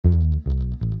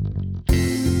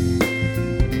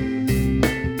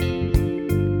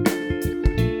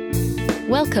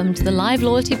Welcome to the Live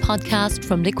Loyalty Podcast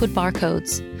from Liquid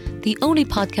Barcodes, the only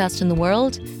podcast in the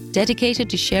world dedicated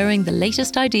to sharing the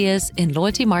latest ideas in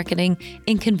loyalty marketing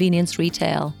in convenience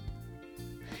retail.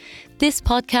 This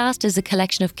podcast is a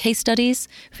collection of case studies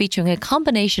featuring a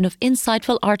combination of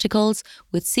insightful articles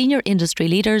with senior industry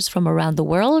leaders from around the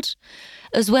world,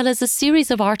 as well as a series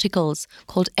of articles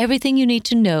called Everything You Need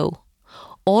to Know,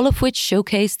 all of which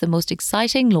showcase the most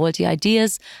exciting loyalty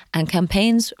ideas and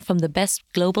campaigns from the best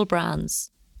global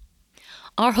brands.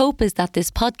 Our hope is that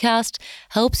this podcast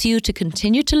helps you to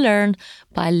continue to learn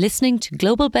by listening to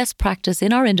global best practice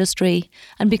in our industry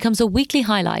and becomes a weekly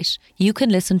highlight you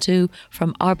can listen to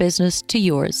from our business to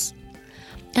yours.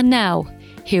 And now,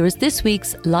 here is this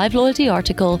week's Live Loyalty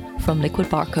article from Liquid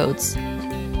Barcodes.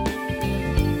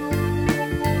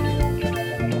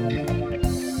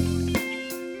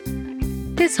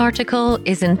 This article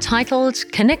is entitled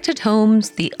Connected Homes,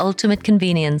 the Ultimate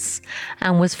Convenience,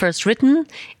 and was first written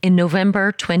in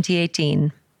November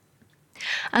 2018.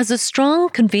 As a strong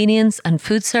convenience and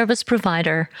food service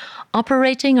provider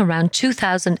operating around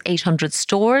 2,800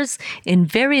 stores in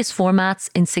various formats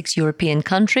in 6 European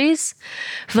countries,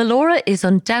 Valora is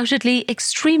undoubtedly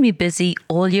extremely busy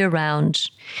all year round,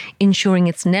 ensuring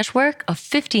its network of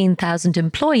 15,000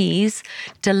 employees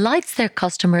delights their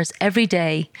customers every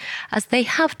day, as they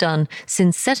have done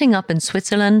since setting up in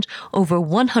Switzerland over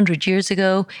 100 years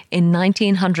ago in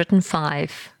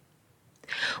 1905.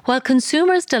 While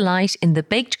consumers delight in the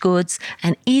baked goods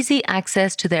and easy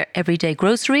access to their everyday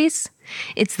groceries,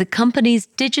 it's the company's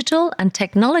digital and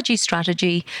technology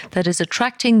strategy that is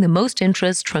attracting the most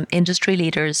interest from industry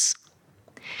leaders.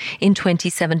 In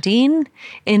 2017,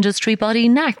 industry body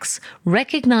NACS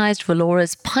recognized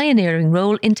Valora's pioneering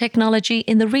role in technology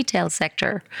in the retail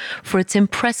sector for its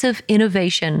impressive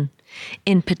innovation,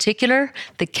 in particular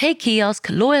the K-Kiosk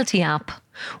loyalty app,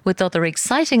 with other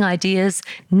exciting ideas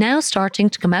now starting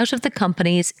to come out of the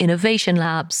company's innovation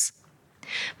labs.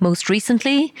 Most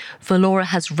recently, Valora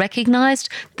has recognized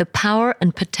the power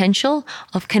and potential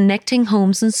of connecting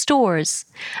homes and stores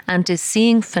and is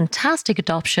seeing fantastic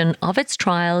adoption of its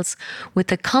trials with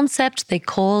the concept they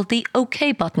call the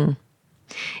OK button.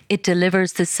 It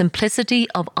delivers the simplicity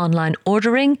of online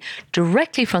ordering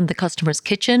directly from the customer's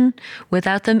kitchen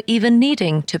without them even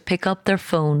needing to pick up their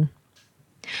phone.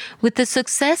 With the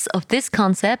success of this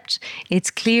concept, it's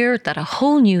clear that a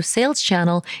whole new sales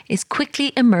channel is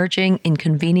quickly emerging in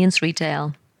convenience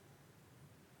retail.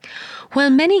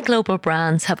 While many global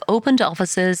brands have opened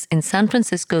offices in San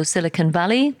Francisco, Silicon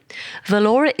Valley,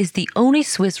 Valora is the only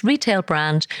Swiss retail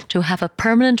brand to have a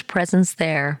permanent presence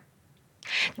there.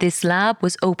 This lab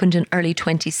was opened in early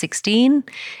 2016,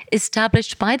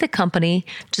 established by the company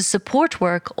to support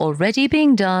work already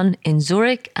being done in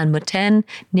Zurich and Muten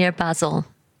near Basel.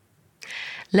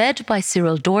 Led by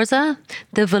Cyril Dorza,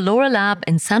 the Valora Lab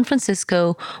in San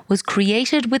Francisco was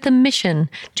created with a mission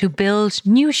to build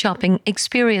new shopping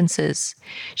experiences,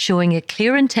 showing a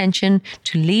clear intention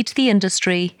to lead the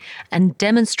industry and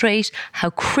demonstrate how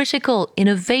critical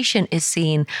innovation is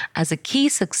seen as a key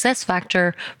success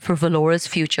factor for Valora's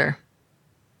future.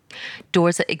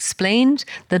 Dorza explained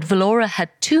that Valora had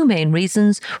two main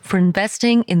reasons for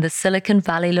investing in the Silicon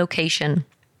Valley location.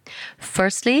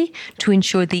 Firstly, to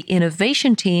ensure the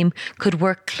innovation team could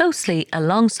work closely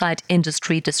alongside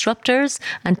industry disruptors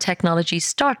and technology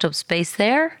startups based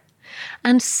there.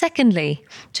 And secondly,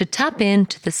 to tap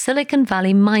into the Silicon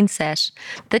Valley mindset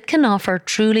that can offer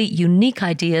truly unique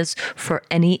ideas for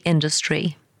any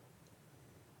industry.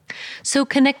 So,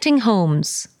 connecting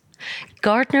homes.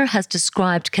 Gartner has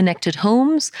described connected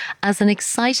homes as an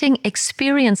exciting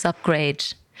experience upgrade,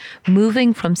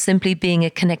 moving from simply being a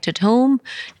connected home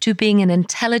to being an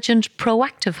intelligent,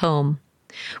 proactive home,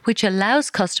 which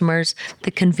allows customers the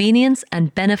convenience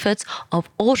and benefits of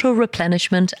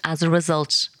auto-replenishment as a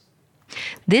result.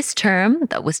 This term,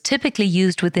 that was typically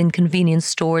used within convenience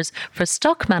stores for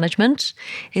stock management,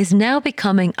 is now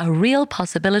becoming a real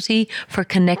possibility for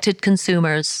connected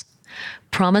consumers,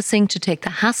 promising to take the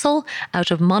hassle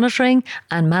out of monitoring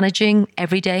and managing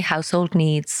everyday household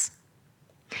needs.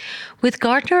 With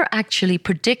Gartner actually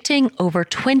predicting over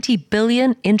 20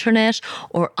 billion internet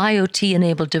or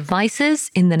IoT-enabled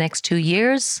devices in the next 2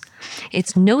 years,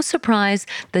 it's no surprise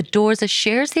that Dorza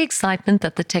shares the excitement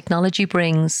that the technology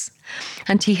brings.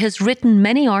 And he has written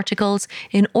many articles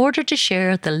in order to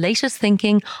share the latest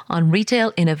thinking on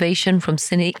retail innovation from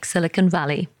Silicon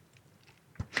Valley.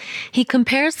 He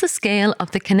compares the scale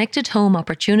of the connected home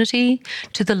opportunity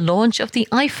to the launch of the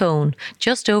iPhone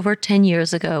just over 10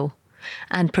 years ago,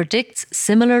 and predicts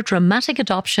similar dramatic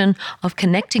adoption of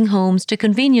connecting homes to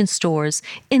convenience stores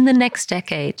in the next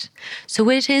decade. So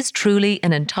it is truly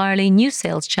an entirely new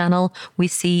sales channel we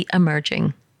see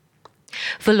emerging.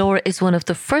 Velora is one of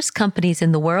the first companies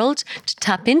in the world to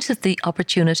tap into the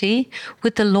opportunity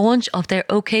with the launch of their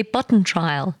OK Button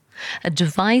trial, a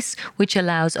device which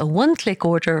allows a one-click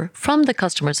order from the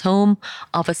customer's home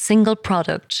of a single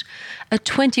product, a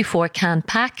 24-can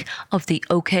pack of the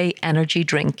OK energy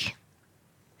drink.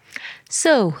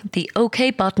 So, the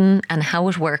OK Button and how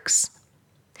it works.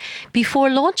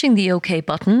 Before launching the OK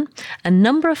Button, a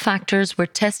number of factors were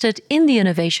tested in the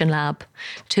Innovation Lab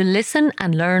to listen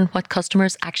and learn what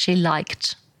customers actually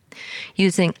liked.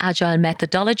 Using agile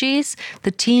methodologies, the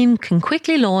team can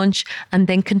quickly launch and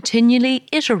then continually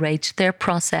iterate their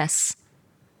process.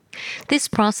 This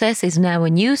process is now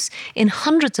in use in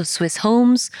hundreds of Swiss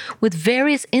homes with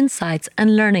various insights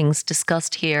and learnings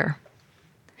discussed here.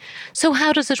 So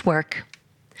how does it work?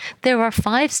 There are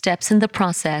 5 steps in the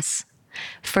process.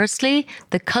 Firstly,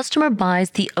 the customer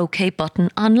buys the OK Button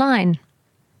online.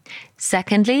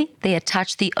 Secondly, they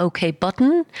attach the OK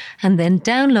Button and then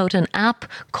download an app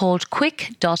called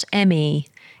Kwik.me,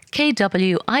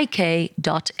 Kwik.me.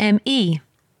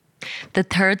 The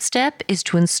third step is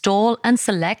to install and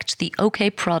select the OK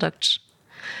product.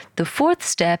 The fourth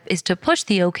step is to push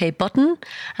the OK Button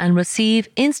and receive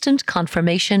instant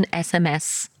confirmation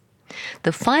SMS.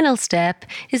 The final step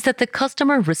is that the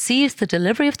customer receives the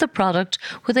delivery of the product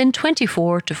within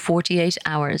 24 to 48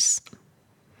 hours.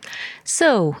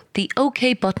 So, the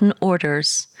OK Button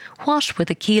orders. What were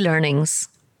the key learnings?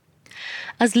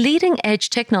 As leading-edge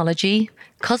technology,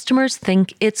 customers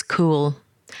think it's cool.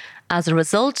 As a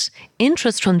result,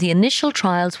 interest from the initial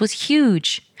trials was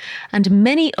huge, and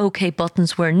many OK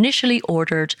Buttons were initially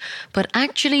ordered, but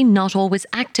actually not always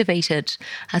activated,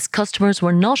 as customers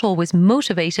were not always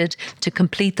motivated to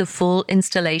complete the full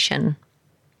installation.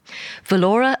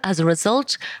 Velora, as a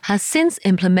result, has since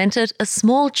implemented a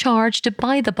small charge to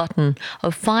buy the button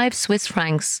of 5 Swiss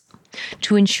francs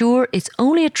to ensure it's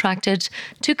only attracted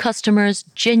to customers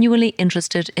genuinely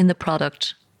interested in the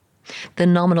product. The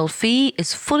nominal fee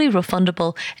is fully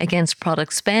refundable against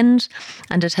product spend,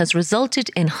 and it has resulted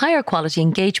in higher quality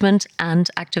engagement and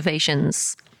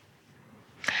activations.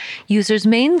 Users'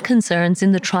 main concerns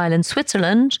in the trial in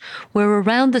Switzerland were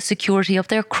around the security of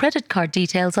their credit card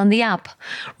details on the app,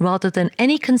 rather than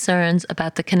any concerns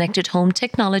about the connected home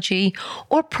technology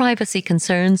or privacy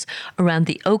concerns around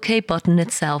the OK Button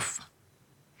itself.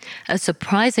 A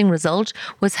surprising result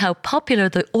was how popular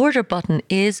the order button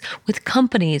is with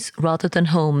companies rather than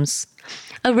homes.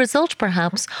 A result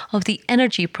perhaps of the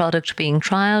energy product being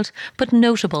trialled, but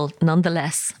notable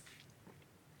nonetheless.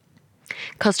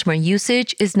 Customer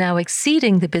usage is now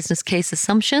exceeding the business case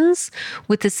assumptions,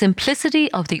 with the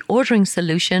simplicity of the ordering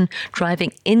solution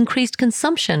driving increased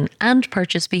consumption and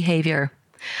purchase behaviour.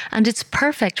 And it's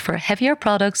perfect for heavier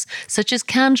products such as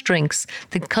canned drinks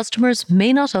that customers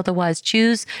may not otherwise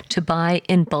choose to buy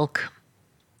in bulk.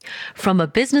 From a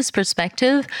business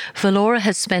perspective, Velora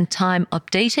has spent time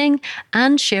updating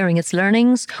and sharing its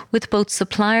learnings with both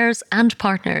suppliers and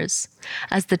partners,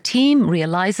 as the team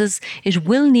realises it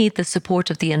will need the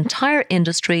support of the entire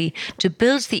industry to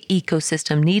build the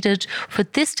ecosystem needed for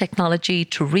this technology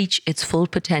to reach its full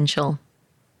potential.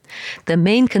 The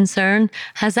main concern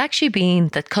has actually been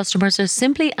that customers are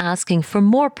simply asking for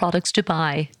more products to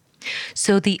buy.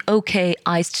 So the OK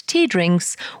iced tea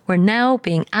drinks were now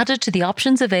being added to the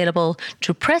options available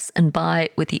to press and buy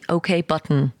with the OK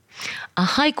Button. A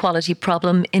high quality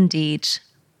problem indeed.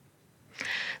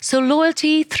 So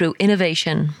loyalty through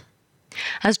innovation.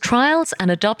 As trials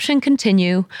and adoption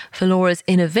continue, Velora's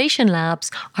innovation labs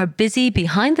are busy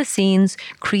behind the scenes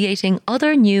creating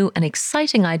other new and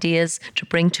exciting ideas to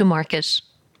bring to market.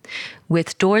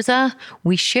 With Dorza,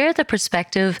 we share the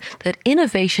perspective that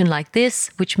innovation like this,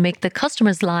 which make the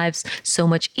customers' lives so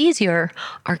much easier,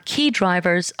 are key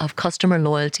drivers of customer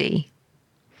loyalty.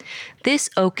 This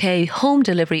OK home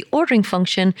delivery ordering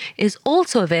function is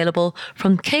also available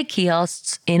from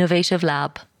K-Kiosk's Innovative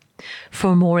Lab.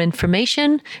 For more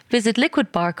information, visit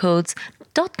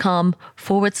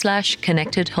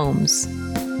liquidbarcodes.com/connected homes.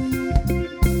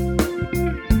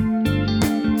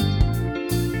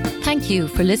 Thank you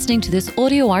for listening to this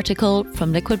audio article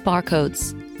from Liquid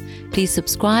Barcodes. Please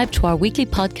subscribe to our weekly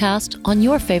podcast on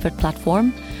your favourite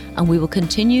platform, and we will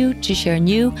continue to share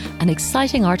new and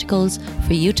exciting articles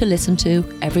for you to listen to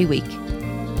every week.